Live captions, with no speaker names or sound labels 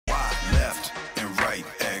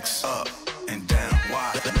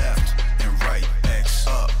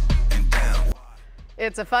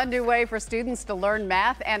It's a fun new way for students to learn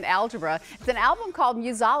math and algebra. It's an album called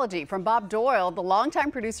Muzology from Bob Doyle, the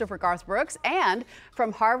longtime producer for Garth Brooks, and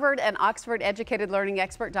from Harvard and Oxford educated learning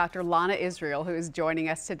expert Dr. Lana Israel, who is joining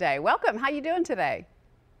us today. Welcome. How are you doing today?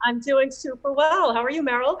 I'm doing super well. How are you,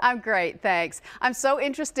 Meryl? I'm great, thanks. I'm so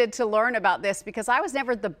interested to learn about this because I was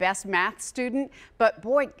never the best math student, but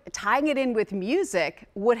boy, tying it in with music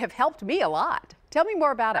would have helped me a lot. Tell me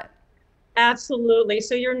more about it. Absolutely.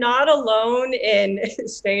 So you're not alone in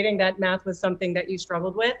stating that math was something that you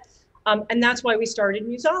struggled with. And that's why we started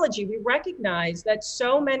Muzology. We recognize that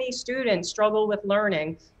so many students struggle with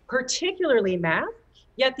learning, particularly math,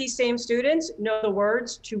 yet these same students know the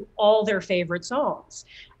words to all their favorite songs.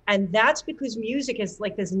 And that's because music is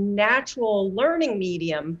like this natural learning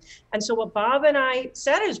medium. And so what Bob and I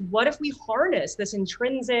said is, what if we harness this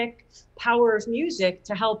intrinsic power of music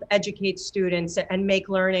to help educate students and make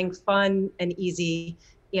learning fun and easy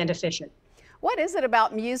and efficient? What is it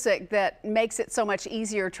about music that makes it so much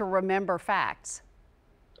easier to remember facts?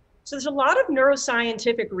 So there's a lot of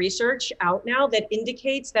neuroscientific research out now that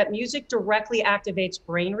indicates that music directly activates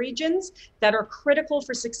brain regions that are critical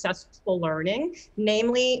for successful learning,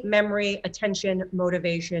 namely memory, attention,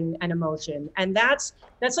 motivation, and emotion. And that's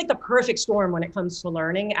like the perfect storm when it comes to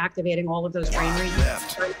learning, activating all of those brain regions.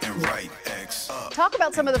 Left and right, X up. Talk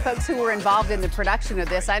about some of the folks who were involved in the production of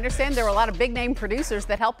this. I understand there were a lot of big name producers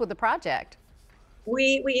that helped with the project.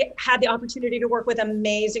 We had the opportunity to work with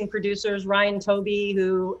amazing producers, Ryan Toby,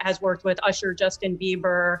 who has worked with Usher, Justin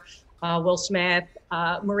Bieber, Will Smith,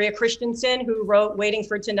 Maria Christensen, who wrote Waiting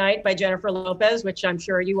for Tonight by Jennifer Lopez, which I'm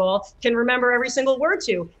sure you all can remember every single word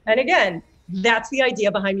to. And again, that's the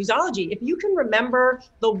idea behind Muzology. If you can remember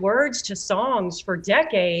the words to songs for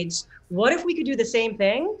decades, what if we could do the same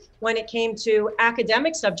thing when it came to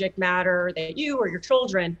academic subject matter that you or your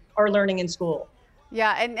children are learning in school?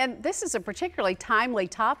 Yeah, and this is a particularly timely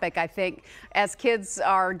topic, I think, as kids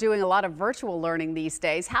are doing a lot of virtual learning these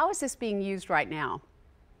days. How is this being used right now?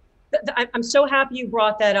 I'm so happy you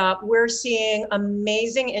brought that up. We're seeing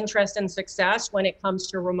amazing interest and success when it comes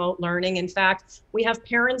to remote learning. In fact, we have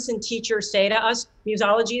parents and teachers say to us,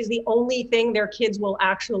 Muzology is the only thing their kids will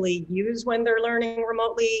actually use when they're learning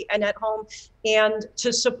remotely and at home. And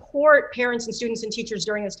to support parents and students and teachers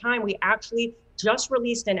during this time, we actually just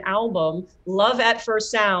released an album, Love at First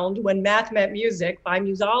Sound, When Math Met Music by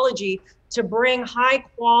Muzology, to bring high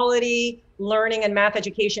quality learning and math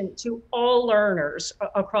education to all learners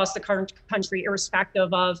across the country,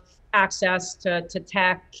 irrespective of access to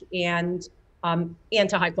tech and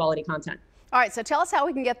to high quality content. All right, so tell us how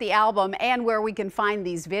we can get the album and where we can find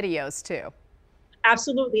these videos too.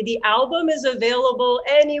 Absolutely. The album is available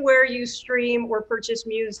anywhere you stream or purchase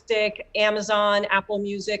music, Amazon, Apple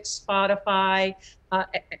Music, Spotify,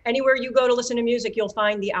 anywhere you go to listen to music, you'll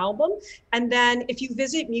find the album. And then if you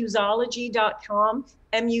visit muzology.com,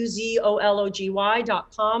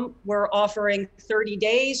 muzology.com, we're offering 30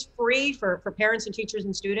 days free for parents and teachers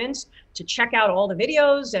and students to check out all the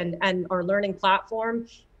videos and our learning platform.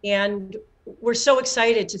 And we're so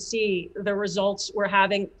excited to see the results we're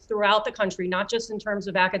having throughout the country, not just in terms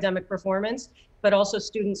of academic performance, but also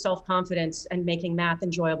student self-confidence and making math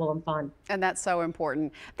enjoyable and fun. And that's so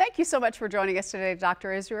important. Thank you so much for joining us today,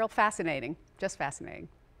 Dr. Israel. Fascinating, just fascinating.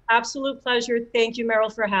 Absolute pleasure. Thank you,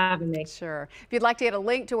 Meryl, for having me. Sure. If you'd like to get a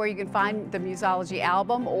link to where you can find the Muzology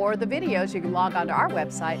album or the videos, you can log on to our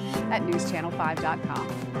website at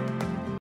newschannel5.com.